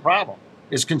been the problem,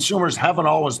 is consumers haven't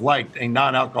always liked a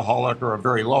non-alcoholic or a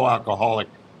very low alcoholic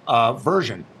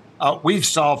version. We've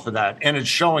solved for that, and it's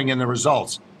showing in the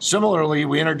results. Similarly,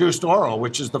 we introduced Oro,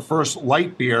 which is the first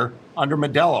light beer under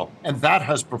Modelo, and that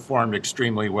has performed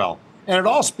extremely well. And it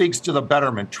all speaks to the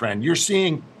betterment trend. You're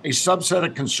seeing a subset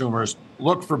of consumers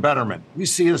look for betterment. We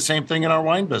see the same thing in our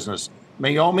wine business.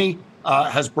 Meiomi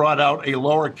has brought out a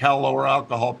lower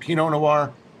alcohol Pinot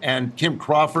Noir, and Kim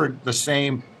Crawford the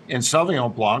same in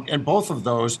Sauvignon Blanc, and both of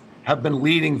those have been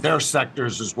leading their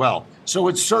sectors as well. So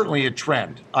it's certainly a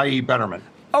trend, i.e. betterment.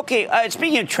 Okay,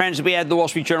 speaking of trends, we had the Wall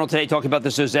Street Journal today talking about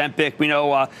this Ozempic. We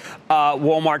know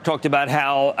Walmart talked about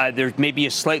how there may be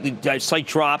a slight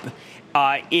drop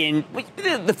in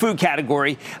the food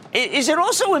category. Is it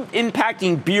also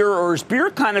impacting beer, or is beer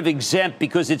kind of exempt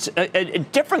because it's a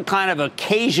different kind of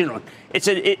occasion?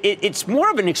 It's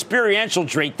more of an experiential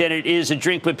drink than it is a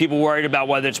drink with people worried about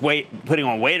whether it's putting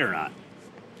on weight or not.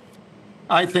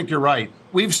 I think you're right.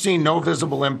 We've seen no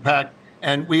visible impact,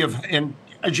 and we have, and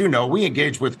as you know, we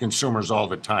engage with consumers all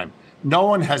the time. No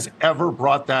one has ever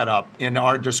brought that up in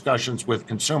our discussions with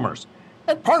consumers.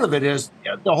 And part of it is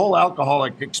the whole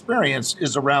alcoholic experience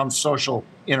is around social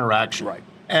interaction. Right.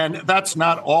 And that's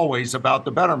not always about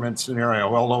the betterment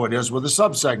scenario, although it is with a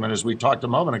subsegment, as we talked a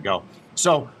moment ago.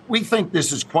 So we think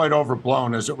this is quite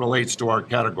overblown as it relates to our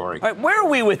category. All right, where are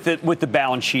we with the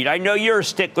balance sheet? I know you're a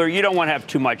stickler. You don't want to have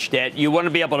too much debt. You want to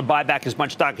be able to buy back as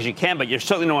much stock as you can, but you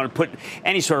certainly don't want to put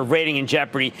any sort of rating in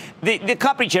jeopardy. The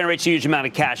company generates a huge amount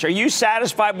of cash. Are you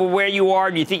satisfied with where you are?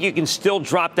 Do you think you can still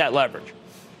drop that leverage?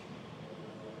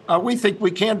 We think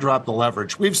we can drop the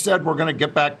leverage. We've said we're going to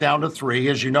get back down to 3.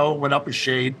 As you know, it went up a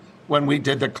shade when we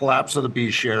did the collapse of the B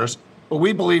shares. But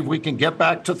we believe we can get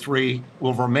back to 3.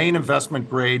 We'll remain investment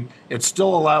grade. It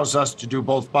still allows us to do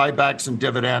both buybacks and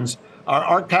dividends.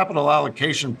 Our capital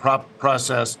allocation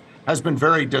process has been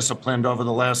very disciplined over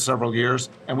the last several years,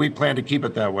 and we plan to keep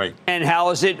it that way. And how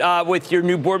is it with your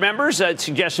new board members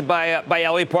suggested by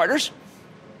Elliott Partners?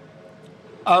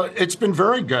 It's been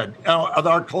very good.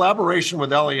 Our collaboration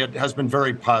with Elliott has been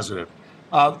very positive.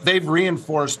 they've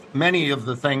reinforced many of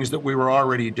the things that we were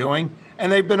already doing,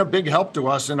 and they've been a big help to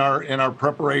us in our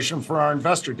preparation for our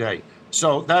Investor Day.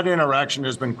 So that interaction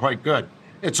has been quite good.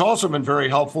 It's also been very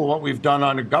helpful what we've done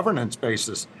on a governance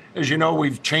basis. As you know,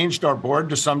 we've changed our board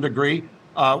to some degree.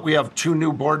 We have 2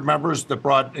 new board members that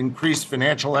brought increased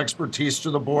financial expertise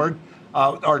to the board.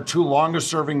 Our 2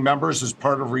 longest-serving members, as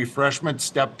part of refreshment,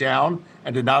 stepped down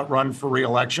and did not run for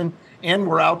re-election. And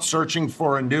we're out searching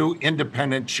for a new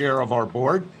independent chair of our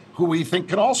board who we think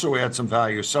can also add some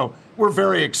value. So we're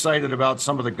very excited about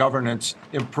some of the governance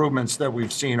improvements that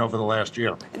we've seen over the last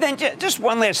year. And then just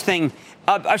one last thing.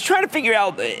 I was trying to figure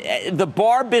out the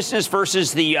bar business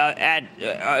versus the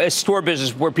store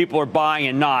business where people are buying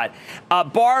and not.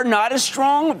 Bar not as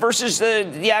strong versus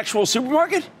the actual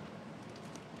supermarket?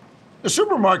 The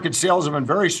supermarket sales have been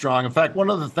very strong. In fact, one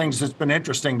of the things that's been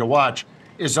interesting to watch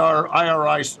is our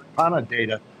IRI Circana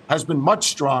data has been much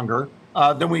stronger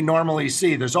than we normally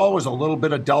see. There's always a little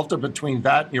bit of delta between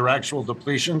that and your actual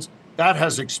depletions. That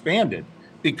has expanded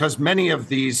because many of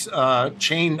these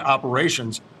chain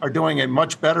operations are doing a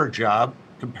much better job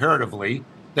comparatively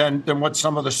than what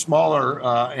some of the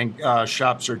smaller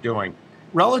shops are doing.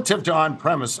 Relative to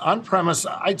on-premise,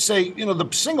 I'd say, the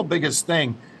single biggest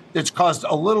thing that's caused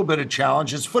a little bit of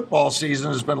challenge is football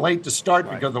season has been late to start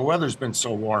because the weather's been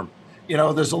so warm.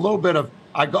 There's a little bit of,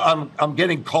 I'm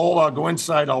getting cold, I'll go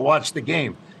inside, I'll watch the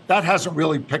game. That hasn't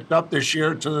really picked up this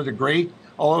year to the degree,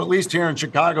 although at least here in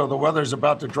Chicago, the weather's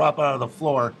about to drop out of the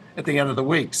floor at the end of the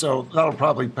week. So that'll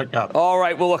probably pick up. All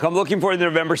right. Well, look, I'm looking forward to the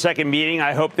November 2nd meeting.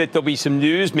 I hope that there'll be some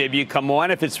news. Maybe you come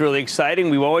on if it's really exciting.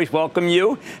 We always welcome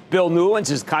you. Bill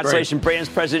Newlands is Constellation Brands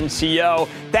President and CEO.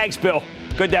 Thanks, Bill.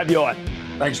 Good to have you on.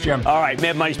 Thanks, Jim. All right.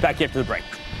 Mad Money's back after the break.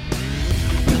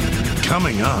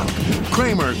 Coming up,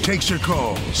 Cramer takes your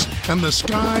calls, and the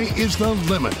sky is the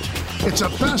limit. It's a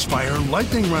fast fire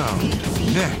lightning round.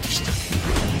 Next.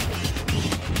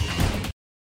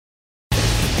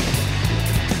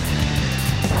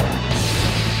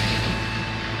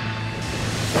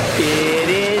 It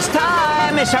is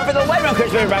time. It's time for the lightning round.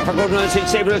 Chris, we're back for Golden Run.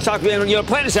 Save it. Talk to you.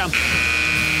 Plan us out.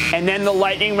 And then the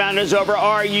lightning round is over.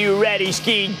 Are you ready?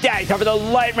 Ski Daddy. Time for the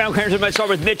lightning round. Chris, let's start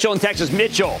with Mitchell in Texas.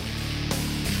 Mitchell.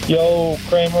 Yo,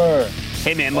 Cramer.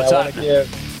 Hey, man. What's up?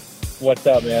 What's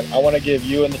up, man? I want to give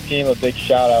you and the team a big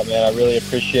shout out, man. I really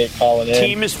appreciate calling in.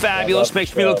 Team is fabulous.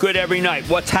 Makes me look good every night.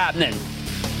 What's happening?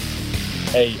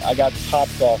 Hey, I got Top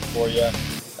Golf for you.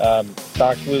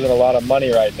 Stock's losing a lot of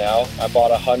money right now. I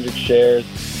bought 100 shares,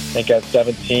 I think at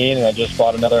 17, and I just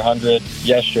bought another 100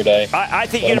 yesterday. I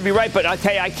think you're going to be right, but I'll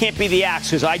tell you, I can't be the axe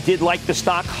because I did like the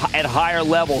stock at higher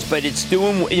levels, but it's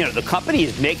doing, the company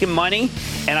is making money,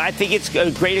 and I think it's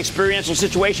a great experiential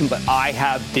situation, but I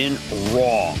have been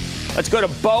wrong. Let's go to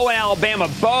Bo in Alabama.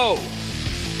 Bo.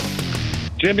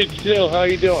 Jimmy Chill, how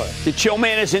you doing? The chill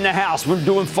man is in the house. We're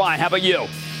doing fine. How about you?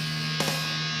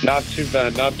 Not too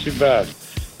bad, not too bad.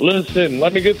 Listen,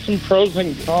 let me get some pros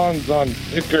and cons on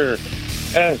ticker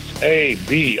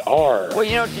SABR.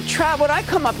 Well, to travel, when I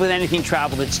come up with anything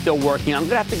travel that's still working, I'm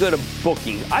going to have to go to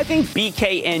Booking. I think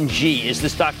BKNG is the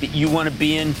stock that you want to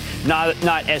be in, not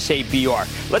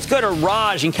SABR. Let's go to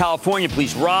Raj in California,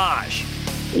 please. Raj.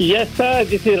 Yes, sir.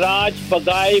 This is Raj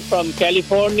Bagai from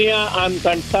California. I'm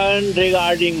concerned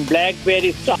regarding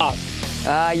BlackBerry stock.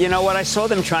 You know what? I saw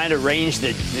them trying to arrange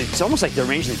it's almost like they're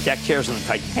arranging the deck chairs on the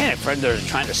Titanic. They're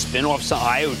trying to spin off some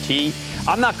IoT.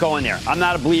 I'm not going there. I'm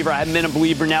not a believer. I haven't been a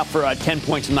believer now for 10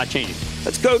 points. I'm not changing.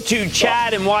 Let's go to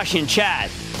Chad in Washington. Chad.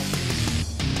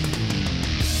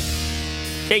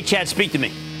 Hey, Chad, speak to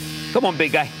me. Come on,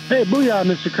 big guy. Hey, booyah,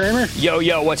 Mr. Cramer.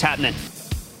 Yo, what's happening?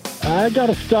 I got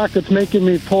a stock that's making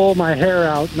me pull my hair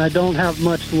out, and I don't have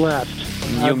much left.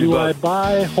 Do I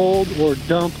buy, hold, or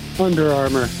dump Under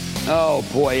Armour? Oh,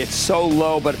 boy, it's so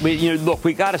low. But, look,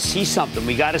 we got to see something.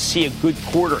 We got to see a good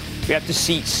quarter. We have to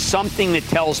see something that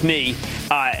tells me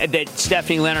that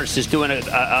Stephanie Leonard is doing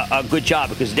a good job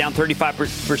because it's down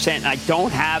 35%. And I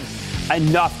don't have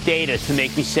enough data to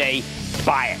make me say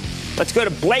buy it. Let's go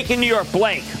to Blake in New York.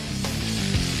 Blake.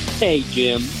 Hey,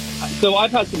 Jim. So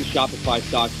I've had some Shopify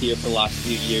stocks here for the last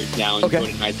few years now and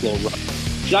doing a nice little run.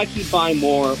 Should I keep buying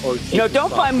more or don't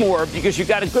buy more because you've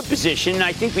got a good position. And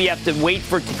I think we have to wait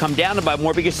for it to come down to buy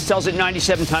more because it sells at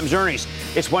 97 times earnings.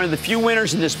 It's one of the few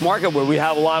winners in this market where we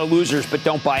have a lot of losers, but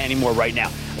don't buy any more right now.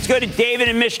 Let's go to David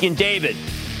in Michigan. David.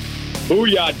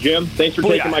 Booyah, Jim. Thanks for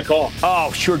taking my call.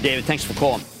 Oh, sure, David. Thanks for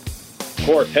calling. Of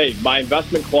course. Hey, my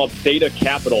investment club, Theta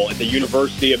Capital at the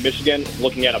University of Michigan, is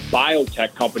looking at a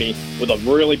biotech company with a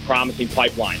really promising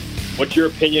pipeline. What's your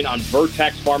opinion on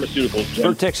Vertex Pharmaceuticals, Jim?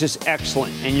 Vertex is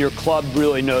excellent, and your club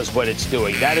really knows what it's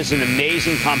doing. That is an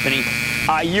amazing company.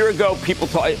 A year ago,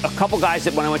 a couple guys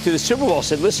that when I went to the Super Bowl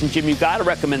said, listen, Jim, you got to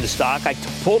recommend the stock. I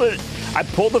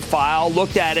pulled the file,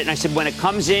 looked at it, and I said, when it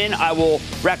comes in, I will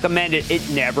recommend it. It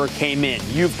never came in.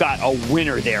 You've got a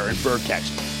winner there in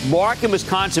Vertex. Mark in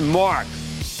Wisconsin. Mark.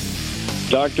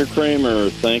 Dr.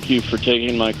 Cramer, thank you for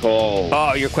taking my call.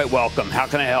 Oh, you're quite welcome. How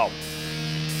can I help?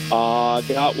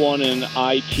 Got one in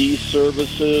IT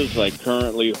services. I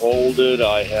currently hold it.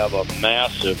 I have a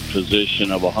massive position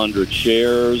of 100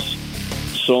 shares.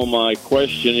 So my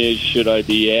question is, should I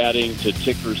be adding to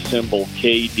ticker symbol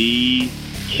KD,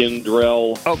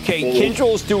 Kyndryl? Okay,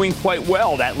 Kyndryl's doing quite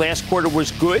well. That last quarter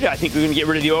was good. I think we're going to get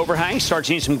rid of the overhang, start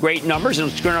seeing some great numbers, and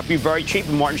it's going to be very cheap.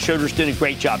 And Martin Schroeder's doing a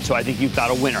great job, so I think you've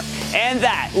got a winner. And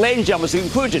that, ladies and gentlemen, is the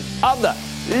conclusion of the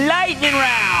Lightning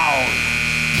Round.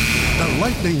 The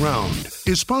Lightning Round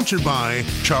is sponsored by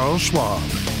Charles Schwab.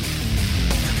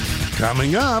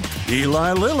 Coming up,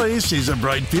 Eli Lilly sees a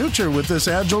bright future with this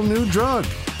agile new drug.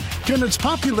 Can its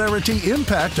popularity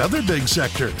impact other big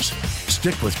sectors?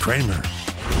 Stick with Cramer.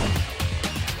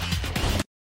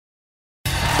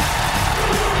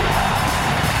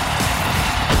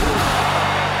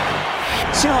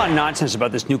 Seen a lot of nonsense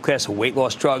about this new class of weight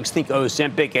loss drugs. Think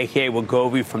Ozempic, a.k.a.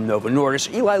 Wegovy from Novo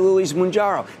Nordisk, Eli Lilly's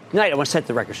Mounjaro. Tonight, I want to set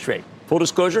the record straight. Full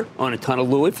disclosure, I own a ton of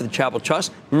Lilly for the Charitable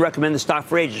Trust. We recommend the stock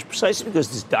for ages precisely because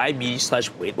it's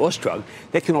diabetes/weight loss drug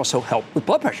that can also help with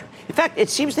blood pressure. In fact, it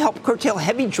seems to help curtail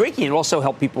heavy drinking and also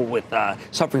help people with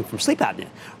suffering from sleep apnea.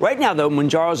 Right now, though,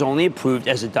 Mounjaro is only approved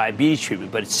as a diabetes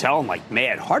treatment, but it's selling like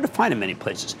mad. Hard to find in many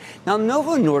places. Now,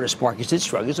 Novo Nordisk markets its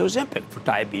drug as Ozempic for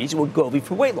diabetes and Wegovy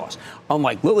for weight loss.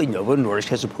 Unlike Lilly, Novo Nordisk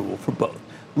has approval for both.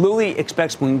 Lilly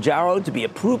expects Mounjaro to be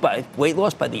approved by weight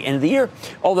loss by the end of the year,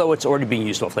 although it's already being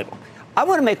used off-label. I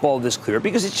want to make all of this clear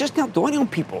because it's just now dawning on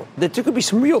people that there could be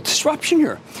some real disruption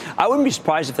here. I wouldn't be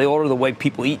surprised if they alter the way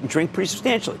people eat and drink pretty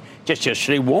substantially. Just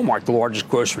yesterday, Walmart, the largest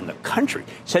grocer in the country,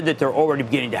 said that they're already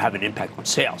beginning to have an impact on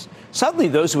sales. Suddenly,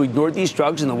 those who ignored these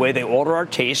drugs and the way they alter our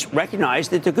taste recognize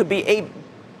that there could be a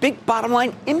big bottom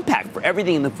line impact for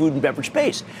everything in the food and beverage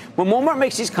space. When Walmart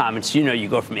makes these comments, you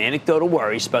go from anecdotal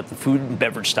worries about the food and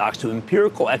beverage stocks to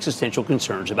empirical existential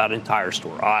concerns about entire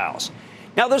store aisles.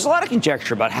 Now, there's a lot of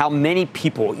conjecture about how many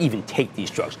people even take these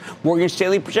drugs. Morgan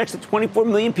Stanley projects that 24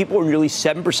 million people, or nearly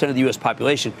 7% of the U.S.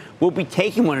 population, will be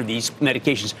taking one of these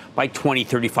medications by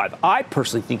 2035. I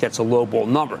personally think that's a lowball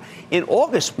number. In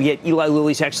August, we had Eli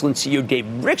Lilly's excellent CEO Dave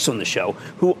Ricks on the show,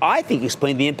 who I think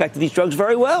explained the impact of these drugs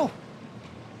very well.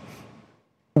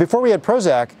 Before we had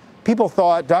Prozac, people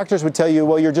thought doctors would tell you,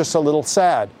 well, you're just a little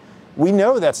sad. We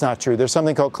know that's not true. There's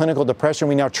something called clinical depression.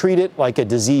 We now treat it like a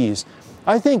disease.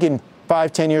 I think in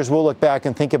 5-10 years, we'll look back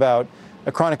and think about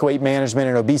chronic weight management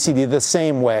and obesity the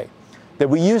same way. That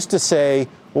we used to say,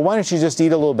 well, why don't you just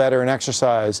eat a little better and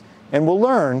exercise? And we'll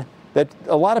learn that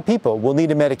a lot of people will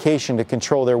need a medication to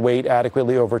control their weight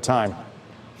adequately over time.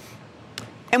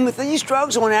 And with these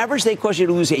drugs, on average, they cause you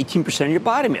to lose 18% of your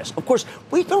body mass. Of course,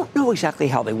 we don't know exactly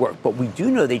how they work, but we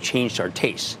do know they changed our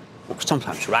tastes,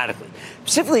 sometimes radically.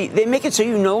 Specifically, they make it so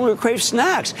you no longer crave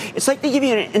snacks. It's like they give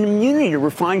you an immunity to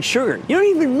refined sugar. You don't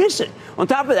even miss it. On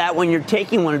top of that, when you're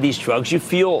taking one of these drugs, you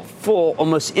feel full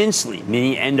almost instantly,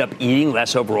 meaning you end up eating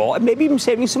less overall and maybe even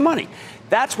saving some money.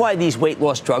 That's why these weight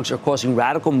loss drugs are causing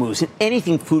radical moves in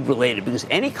anything food-related, because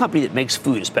any company that makes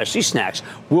food, especially snacks,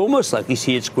 will most likely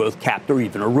see its growth capped or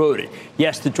even eroded.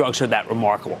 Yes, the drugs are that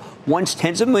remarkable. Once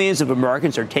tens of millions of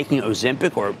Americans are taking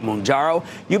Ozempic or Mounjaro,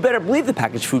 you better believe the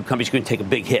packaged food companies are going to take a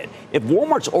big hit. If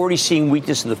Walmart's already seeing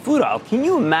weakness in the food aisle, can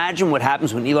you imagine what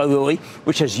happens when Eli Lilly,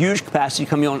 which has huge capacity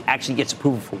coming on, actually gets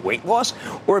approval for weight loss?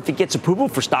 Or if it gets approval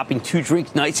for stopping 2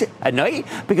 drinks a night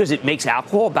because it makes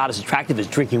alcohol about as attractive as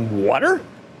drinking water?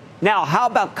 Now, how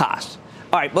about cost?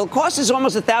 All right, well, cost is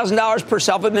almost $1,000 per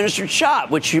self-administered shot,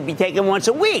 which should be taken once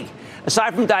a week.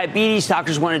 Aside from diabetes,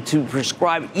 doctors wanted to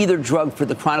prescribe either drug for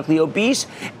the chronically obese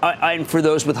and for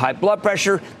those with high blood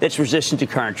pressure that's resistant to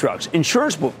current drugs.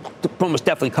 Insurance will almost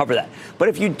definitely cover that. But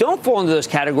if you don't fall into those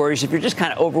categories, if you're just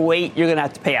kind of overweight, you're going to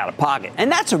have to pay out of pocket.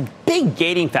 And that's a big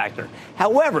gating factor.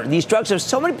 However, these drugs have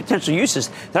so many potential uses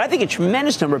that I think a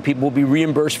tremendous number of people will be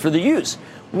reimbursed for the use.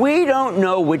 We don't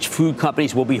know which food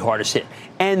companies will be hardest hit,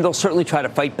 and they'll certainly try to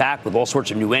fight back with all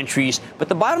sorts of new entries. But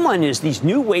the bottom line is these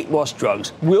new weight loss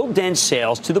drugs will dent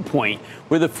sales to the point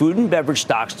where the food and beverage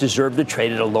stocks deserve to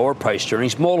trade at a lower price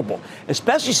earnings multiple,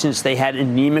 especially since they had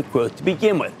anemic growth to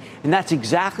begin with. And that's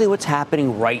exactly what's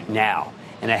happening right now.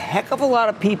 And a heck of a lot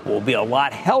of people will be a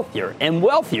lot healthier and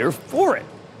wealthier for it.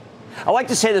 I like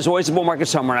to say there's always a bull market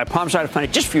somewhere, and I promise I'll find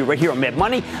it just for you right here on Mad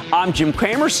Money. I'm Jim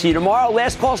Cramer. See you tomorrow.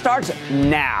 Last call starts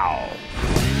now.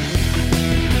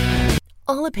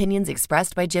 All opinions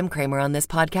expressed by Jim Cramer on this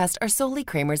podcast are solely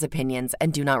Cramer's opinions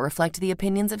and do not reflect the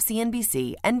opinions of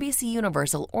CNBC, NBC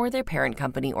Universal, or their parent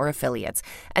company or affiliates,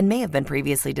 and may have been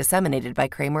previously disseminated by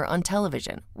Cramer on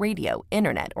television, radio,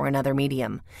 internet, or another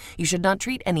medium. You should not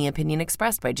treat any opinion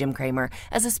expressed by Jim Cramer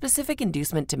as a specific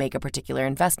inducement to make a particular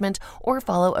investment or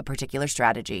follow a particular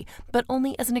strategy, but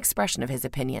only as an expression of his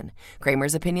opinion.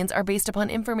 Cramer's opinions are based upon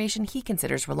information he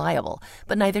considers reliable,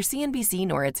 but neither CNBC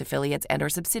nor its affiliates and or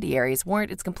subsidiaries warrant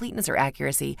its completeness or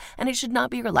accuracy, and it should not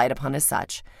be relied upon as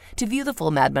such. To view the full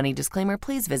Mad Money disclaimer,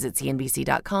 please visit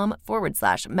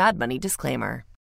cnbc.com/Mad Money disclaimer.